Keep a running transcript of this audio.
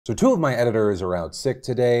So two of my editors are out sick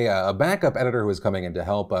today. A backup editor who was coming in to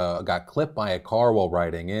help got clipped by a car while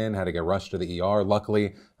riding in, had to get rushed to the ER,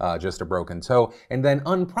 luckily, just a broken toe. And then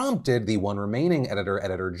unprompted, the one remaining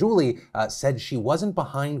editor Julie, said she wasn't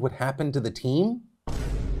behind what happened to the team.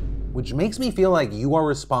 Which makes me feel like you are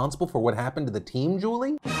responsible for what happened to the team,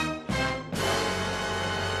 Julie?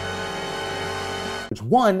 Which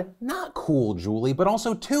one, not cool, Julie, but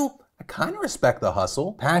also two, I kind of respect the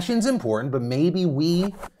hustle. Passion's important, but maybe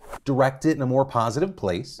we direct it in a more positive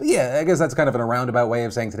place. But yeah, I guess that's kind of in a roundabout way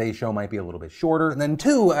of saying today's show might be a little bit shorter. And then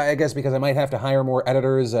two, I guess because I might have to hire more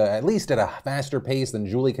editors, at least at a faster pace than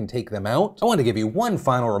Julie can take them out. I want to give you one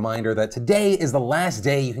final reminder that today is the last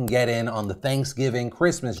day you can get in on the Thanksgiving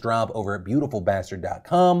Christmas drop over at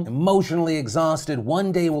beautifulbastard.com. Emotionally exhausted,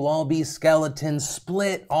 one day we'll all be skeletons,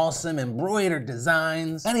 split, awesome embroidered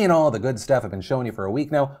designs, any and all the good stuff I've been showing you for a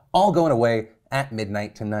week now, all going away at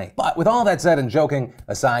midnight tonight. But with all that said and joking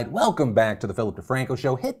aside, welcome back to the Philip DeFranco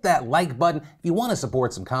Show. Hit that like button if you want to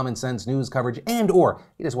support some common sense news coverage and or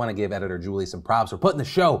you just want to give editor Julie some props for putting the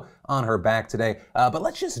show on her back today. But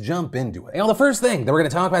let's just jump into it. You know, the first thing that we're going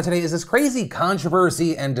to talk about today is this crazy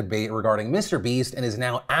controversy and debate regarding MrBeast and his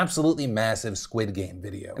now absolutely massive Squid Game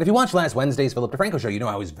video. And if you watched last Wednesday's Philip DeFranco Show, you know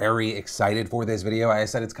I was very excited for this video. I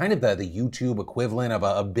said it's kind of the YouTube equivalent of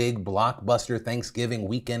a big blockbuster Thanksgiving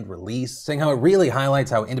weekend release, saying how it really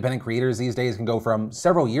highlights how independent creators these days can go from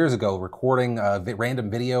several years ago recording a random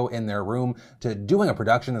video in their room to doing a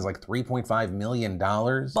production that's like $3.5 million.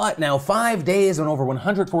 But now 5 days and over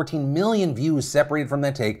 114 million views separated from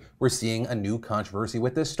that take, we're seeing a new controversy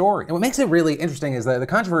with this story. And what makes it really interesting is that the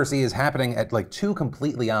controversy is happening at like two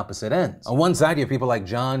completely opposite ends. On one side, you have people like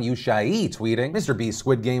John Yushai tweeting, MrBeast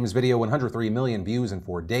Squid Game's video 103 million views in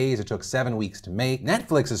 4 days, it took 7 weeks to make.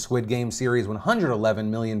 Netflix's Squid Game series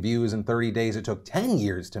 111 million views in 30 days, it took 10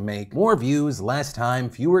 years to make. More views, less time,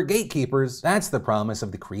 fewer gatekeepers. That's the promise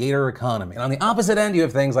of the creator economy. And on the opposite end, you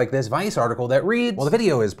have things like this Vice article that reads, while the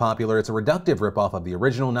video is popular, it's a reductive ripoff of the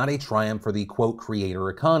original, not a triumph for the quote creator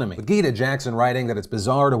economy. With Gita Jackson writing that it's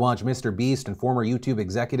bizarre to watch MrBeast and former YouTube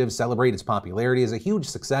executives celebrate its popularity as a huge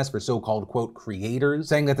success for so-called quote creators,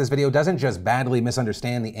 saying that this video doesn't just badly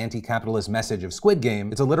misunderstand the anti-capitalist message of Squid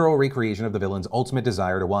Game, it's a literal recreation of the villain's ultimate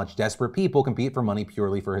desire to watch desperate people compete for money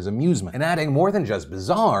purely for his amusement. And adding, more than just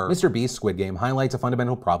bizarre, MrBeast Squid Game highlights a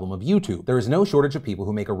fundamental problem of YouTube. There is no shortage of people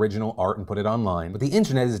who make original art and put it online, but the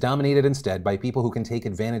internet is dominated instead by people who can take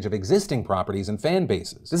advantage of existing properties and fan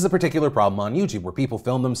bases. This is a particular problem on YouTube where people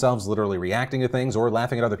film themselves literally reacting to things or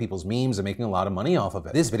laughing at other people's memes and making a lot of money off of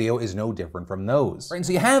it. This video is no different from those. Right, and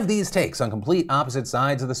so you have these takes on complete opposite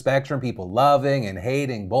sides of the spectrum, people loving and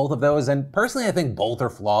hating both of those, and personally I think both are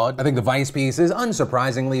flawed. I think the Vice piece is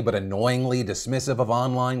unsurprisingly but annoyingly dismissive of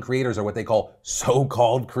online creators, or what they call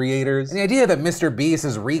so-called creators. And the idea that MrBeast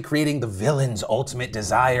is recreating the villain's ultimate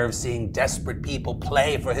desire of seeing desperate people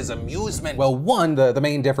play for his amusement. Well, one, the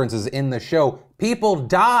main difference is in the show, people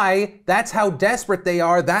die, that's how desperate they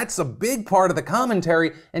are, that's a big part of the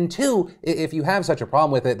commentary. And two, if you have such a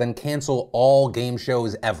problem with it, then cancel all game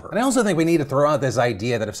shows ever. And I also think we need to throw out this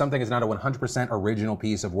idea that if something is not a 100% original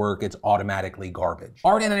piece of work, it's automatically garbage.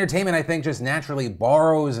 Art and entertainment, I think, just naturally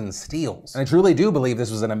borrows and steals. And I truly do believe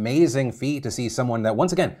this was an amazing feat to see someone that,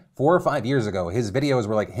 once again, 4 or 5 years ago, his videos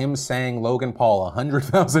were like him saying Logan Paul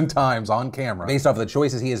 100,000 times on camera. Based off of the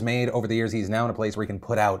choices he has made over the years, he's now in a place where he can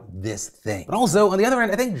put out this thing. But also, on the other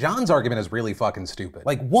end, I think John's argument is really fucking stupid.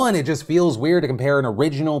 Like, one, it just feels weird to compare an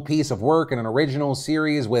original piece of work and an original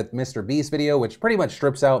series with MrBeast video, which pretty much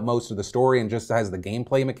strips out most of the story and just has the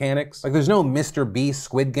gameplay mechanics. Like, there's no MrBeast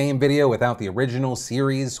Squid Game video without the original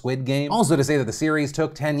series Squid Game. Also, to say that the series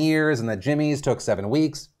took 10 years and that Jimmy's took 7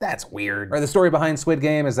 weeks, that's weird. Or the story behind Squid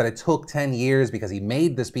Game is that it took 10 years because he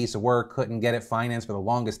made this piece of work, couldn't get it financed for the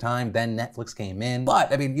longest time, then Netflix came in.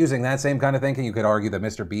 But, I mean, using that same kind of thinking, you could argue that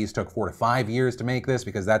MrBeast took 4 to 5 years to make this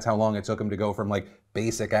because that's how long it took him to go from like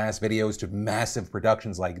basic ass videos to massive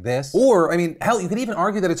productions like this. Or, I mean, hell, you could even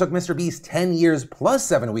argue that it took MrBeast 10 years plus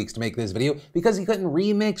 7 weeks to make this video because he couldn't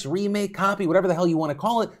remix, remake, copy, whatever the hell you want to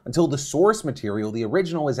call it, until the source material, the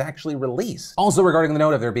original, is actually released. Also, regarding the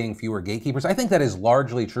note of there being fewer gatekeepers, I think that is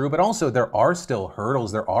largely true, but also there are still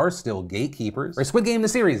hurdles, there are still gatekeepers. Right, Squid Game the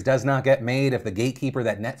series does not get made if the gatekeeper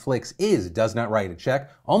that Netflix does not write a check.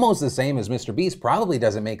 Almost the same as MrBeast probably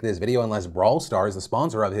doesn't make this video unless Brawl Stars, the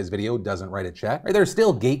sponsor of his video, doesn't write a check. Right? There's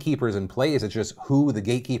still gatekeepers in place, it's just who the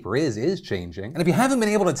gatekeeper is changing. And if you haven't been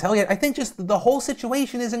able to tell yet, I think just the whole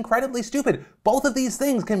situation is incredibly stupid. Both of these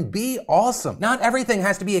things can be awesome. Not everything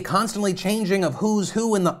has to be a constantly changing of who's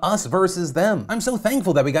who in the us versus them. I'm so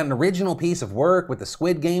thankful that we got an original piece of work with the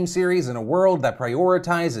Squid Game series in a world that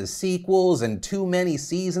prioritizes sequels and too many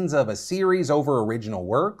seasons of a series over original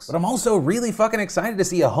works. But I'm also really fucking excited to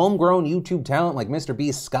see a homegrown YouTube talent like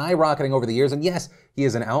MrBeast skyrocketing over the years. And yes, he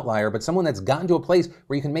is an outlier, but someone that's gotten to a place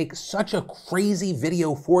where you can make such a crazy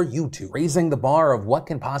video for YouTube, raising the bar of what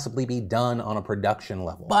can possibly be done on a production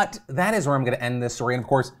level. But that is where I'm gonna end this story. And of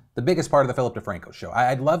course, the biggest part of the Philip DeFranco show.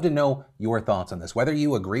 I'd love to know your thoughts on this, whether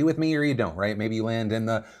you agree with me or you don't, right? Maybe you land in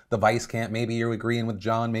the Vice camp, maybe you're agreeing with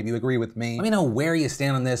John, maybe you agree with me. Let me know where you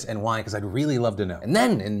stand on this and why, because I'd really love to know. And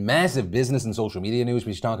then in massive business and social media news,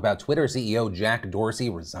 we should talk about Twitter CEO Jack Dorsey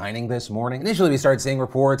resigning this morning. Initially, we started seeing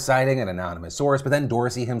reports citing an anonymous source, but then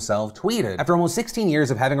Dorsey himself tweeted, "After almost 16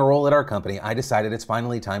 years of having a role at our company, I decided it's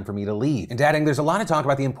finally time for me to leave." And adding, "There's a lot of talk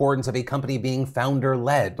about the importance of a company being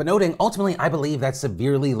founder-led, but noting, ultimately, I believe that's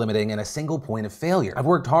severely limiting in a single point of failure. I've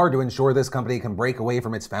worked hard to ensure this company can break away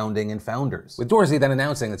from its founding and founders." With Dorsey then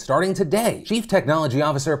announcing that starting today, Chief Technology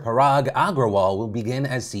Officer Parag Agrawal will begin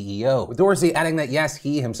as CEO. With Dorsey adding that yes,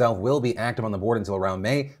 he himself will be active on the board until around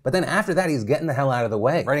May, but then after that, he's getting the hell out of the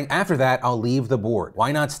way. Writing, "After that, I'll leave the board.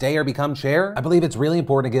 Why not stay or become chair? I believe it's really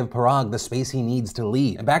important to give Parag the space he needs to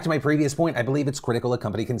lead." And back to my previous point, I believe it's critical a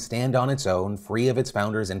company can stand on its own, free of its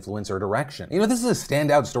founders' influence or direction. You know, this is a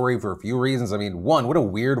standout story for a few reasons. I mean, one, what a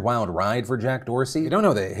weird, wild ride for Jack Dorsey. If you don't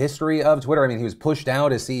know the history of Twitter, I mean, he was pushed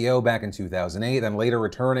out as CEO back in 2008, then later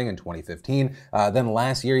returning in 2015. Then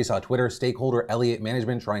last year, he saw Twitter stakeholder Elliott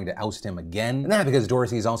Management trying to oust him again. And that because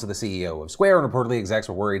Dorsey is also the CEO of Square, and reportedly execs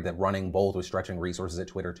were worried that running both was stretching resources at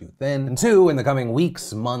Twitter too thin. And two, in the coming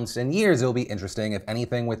weeks, months, and years, it'll be interesting if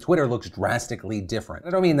anything with Twitter looks drastically different. I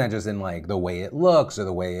don't mean that just in like the way it looks or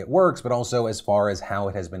the way it works, but also as far as how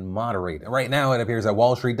it has been moderated. Right now, it appears that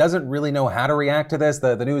Wall Street doesn't really know how to react to this.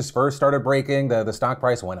 The news first started breaking, the stock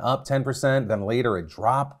price went up 10%, then later it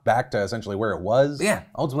dropped back to essentially where it was. But yeah,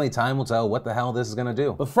 ultimately time will tell what the hell this is gonna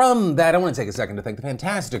do. But from that, I wanna take a second to thank the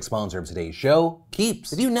fantastic sponsor of today's show,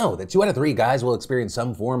 Keeps. Did you know that 2 out of 3 guys will experience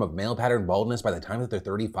some form of male pattern baldness by the time that they're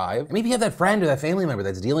 35? And maybe you have that friend or that family member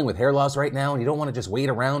that's dealing with hair loss right now and you don't wanna just wait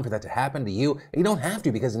around for that to happen to you. And you don't have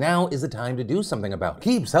to, because now is the time to do something about it.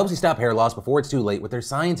 Keeps helps you stop hair loss before it's too late with their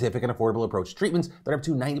scientific and affordable approach to treatments that are up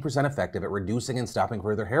to 90% effective at reducing and stopping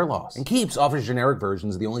further hair loss. And Keeps offers generic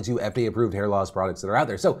versions of the only 2 FDA-approved hair loss products that are out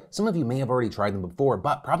there. So some of you may have already tried them before,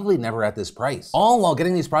 but probably never at this price. All while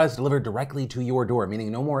getting these products delivered directly to your door,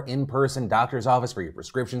 meaning no more in-person doctor's office for your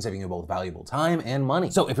prescription, saving you both valuable time and money.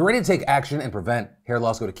 So if you're ready to take action and prevent hair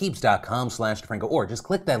loss, go to keeps.com/DeFranco, or just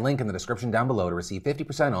click that link in the description down below to receive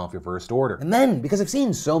 50% off your first order. And then, because I've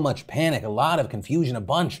seen so much panic, a lot of confusion, a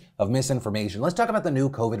bunch of misinformation, let's talk about the new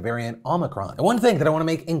COVID variant, Omicron. And one thing that I want to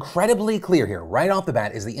make incredibly clear here right off the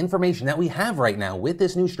bat is the information that we have right now with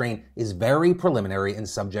this new strain is very preliminary and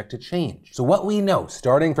subject to change. So what we know,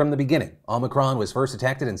 starting from the beginning, Omicron was first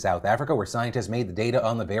detected in South Africa, where scientists made the data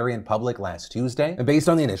on the variant public last Tuesday. And based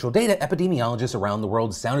on the initial data, epidemiologists around the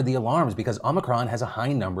world sounded the alarms because Omicron has a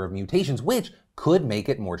high number of mutations, which could make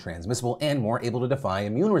it more transmissible and more able to defy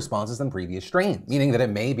immune responses than previous strains, meaning that it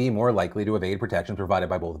may be more likely to evade protection provided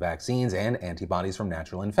by both vaccines and antibodies from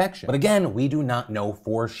natural infection. But again, we do not know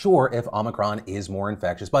for sure if Omicron is more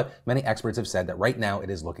infectious, but many experts have said that right now it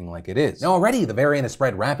is looking like it is. Now already, the variant has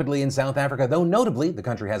spread rapidly in South Africa, though notably, the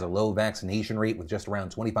country has a low vaccination rate with just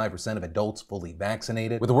around 25% of adults fully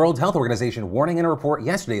vaccinated, with the World Health Organization warning in a report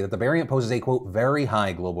yesterday that the variant poses a, quote, very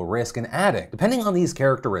high global risk, and adding, depending on these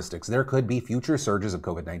characteristics, there could be future surges of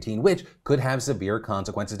COVID-19, which could have severe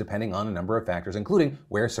consequences depending on a number of factors, including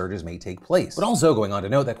where surges may take place. But also going on to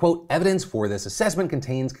note that, quote, evidence for this assessment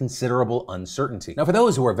contains considerable uncertainty. Now, for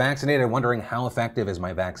those who are vaccinated and wondering how effective is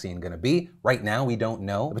my vaccine going to be, right now we don't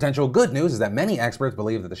know. The potential good news is that many experts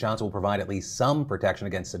believe that the shots will provide at least some protection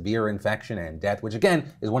against severe infection and death, which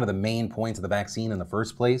again is one of the main points of the vaccine in the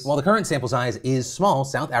first place. While the current sample size is small,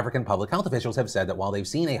 South African public health officials have said that while they've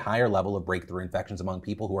seen a higher level of breakthrough infections among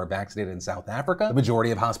people who are vaccinated in South Africa, the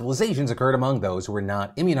majority of hospitalizations occurred among those who were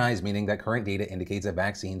not immunized, meaning that current data indicates that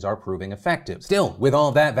vaccines are proving effective. Still, with all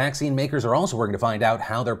of that, vaccine makers are also working to find out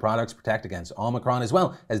how their products protect against Omicron, as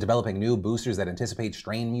well as developing new boosters that anticipate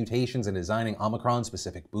strain mutations and designing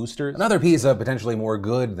Omicron-specific boosters. Another piece of potentially more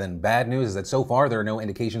good than bad news is that so far there are no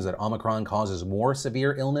indications that Omicron causes more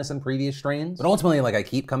severe illness than previous strains. But ultimately, like I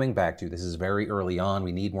keep coming back to, this is very early on.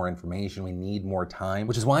 We need more information. We need more time,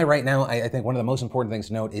 which is why right now I think one of the most important things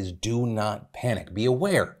to note is do not panic. Be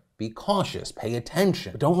aware. be cautious, pay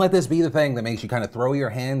attention. But don't let this be the thing that makes you kind of throw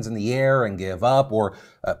your hands in the air and give up, or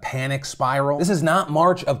a panic spiral. This is not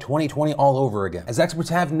March of 2020 all over again. As experts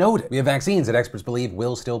have noted, we have vaccines that experts believe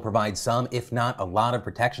will still provide some, if not a lot, of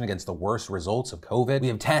protection against the worst results of COVID. We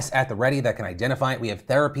have tests at the ready that can identify it. We have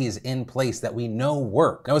therapies in place that we know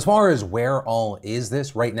work. Now, as far as where all is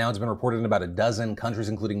this, right now it's been reported in about a dozen countries,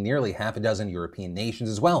 including nearly half a dozen European nations,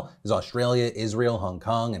 as well as Australia, Israel, Hong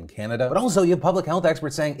Kong, and Canada. But also you have public health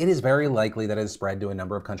experts saying it is very likely that it has spread to a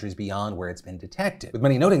number of countries beyond where it's been detected, with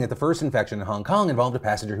many noting that the first infection in Hong Kong involved a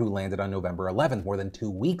passenger who landed on November 11th, more than 2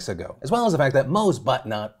 weeks ago, as well as the fact that most, but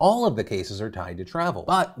not all, of the cases are tied to travel.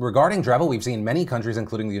 But regarding travel, we've seen many countries,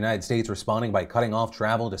 including the United States, responding by cutting off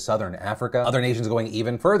travel to southern Africa, other nations going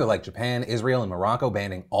even further like Japan, Israel, and Morocco,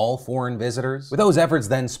 banning all foreign visitors, with those efforts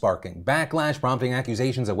then sparking backlash, prompting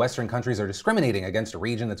accusations that Western countries are discriminating against a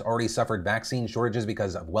region that's already suffered vaccine shortages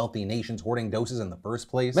because of wealthy nations hoarding doses in the first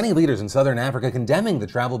place. Many leaders in southern Africa condemning the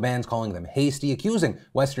travel bans, calling them hasty, accusing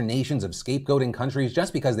Western nations of scapegoating countries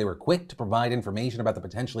just because they were quick to provide information about the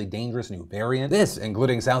potentially dangerous new variant. This,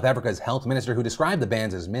 including South Africa's health minister, who described the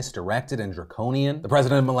bans as misdirected and draconian. The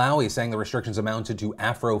president of Malawi saying the restrictions amounted to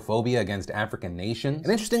Afrophobia against African nations.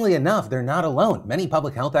 And interestingly enough, they're not alone. Many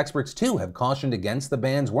public health experts too have cautioned against the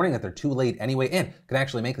bans, warning that they're too late anyway and could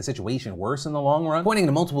actually make the situation worse in the long run. Pointing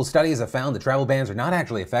to multiple studies have found that travel bans are not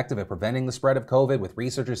actually effective at preventing the spread of COVID, with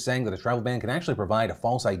researchers saying that a travel ban can actually provide a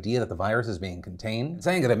false idea that the virus is being contained,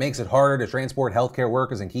 saying that it makes it harder to transport healthcare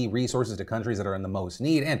workers and key resources to countries that are in the most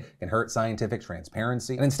need and can hurt scientific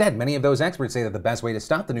transparency. And instead, many of those experts say that the best way to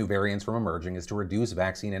stop the new variants from emerging is to reduce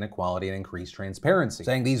vaccine inequality and increase transparency,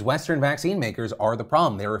 saying these Western vaccine makers are the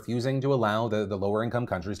problem. They're refusing to allow the lower income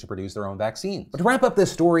countries to produce their own vaccines. But to wrap up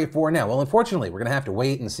this story for now, well, unfortunately, we're gonna have to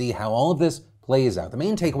wait and see how all of this plays out. The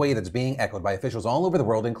main takeaway that's being echoed by officials all over the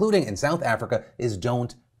world, including in South Africa, is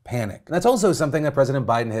don't panic. And that's also something that President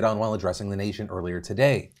Biden hit on while addressing the nation earlier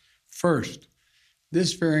today. First,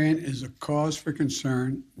 this variant is a cause for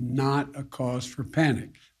concern, not a cause for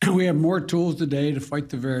panic. We have more tools today to fight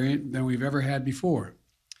the variant than we've ever had before.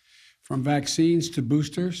 From vaccines to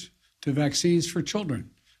boosters to vaccines for children,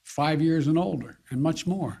 5 years and older, and much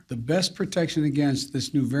more. The best protection against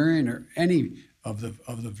this new variant, or any of the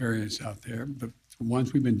variants out there, the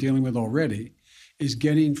ones we've been dealing with already, is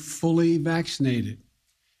getting fully vaccinated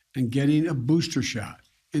and getting a booster shot.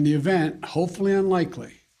 In the event, hopefully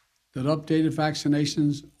unlikely, that updated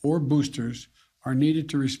vaccinations or boosters are needed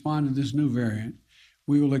to respond to this new variant,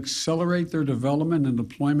 we will accelerate their development and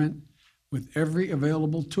deployment with every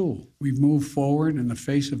available tool. We've moved forward in the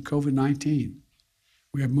face of COVID-19.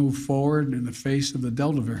 We have moved forward in the face of the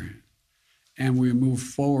Delta variant. And we move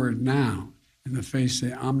forward now in the face of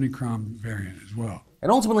the Omicron variant as well.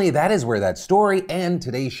 And ultimately, that is where that story and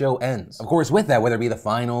today's show ends. Of course, with that, whether it be the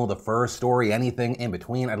final, the first story, anything in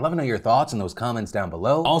between, I'd love to know your thoughts in those comments down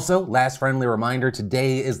below. Also, last friendly reminder,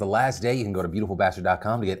 today is the last day. You can go to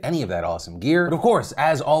beautifulbastard.com to get any of that awesome gear. But of course,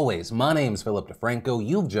 as always, my name's Philip DeFranco.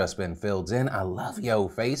 You've just been filled in. I love yo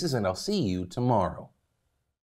faces, and I'll see you tomorrow.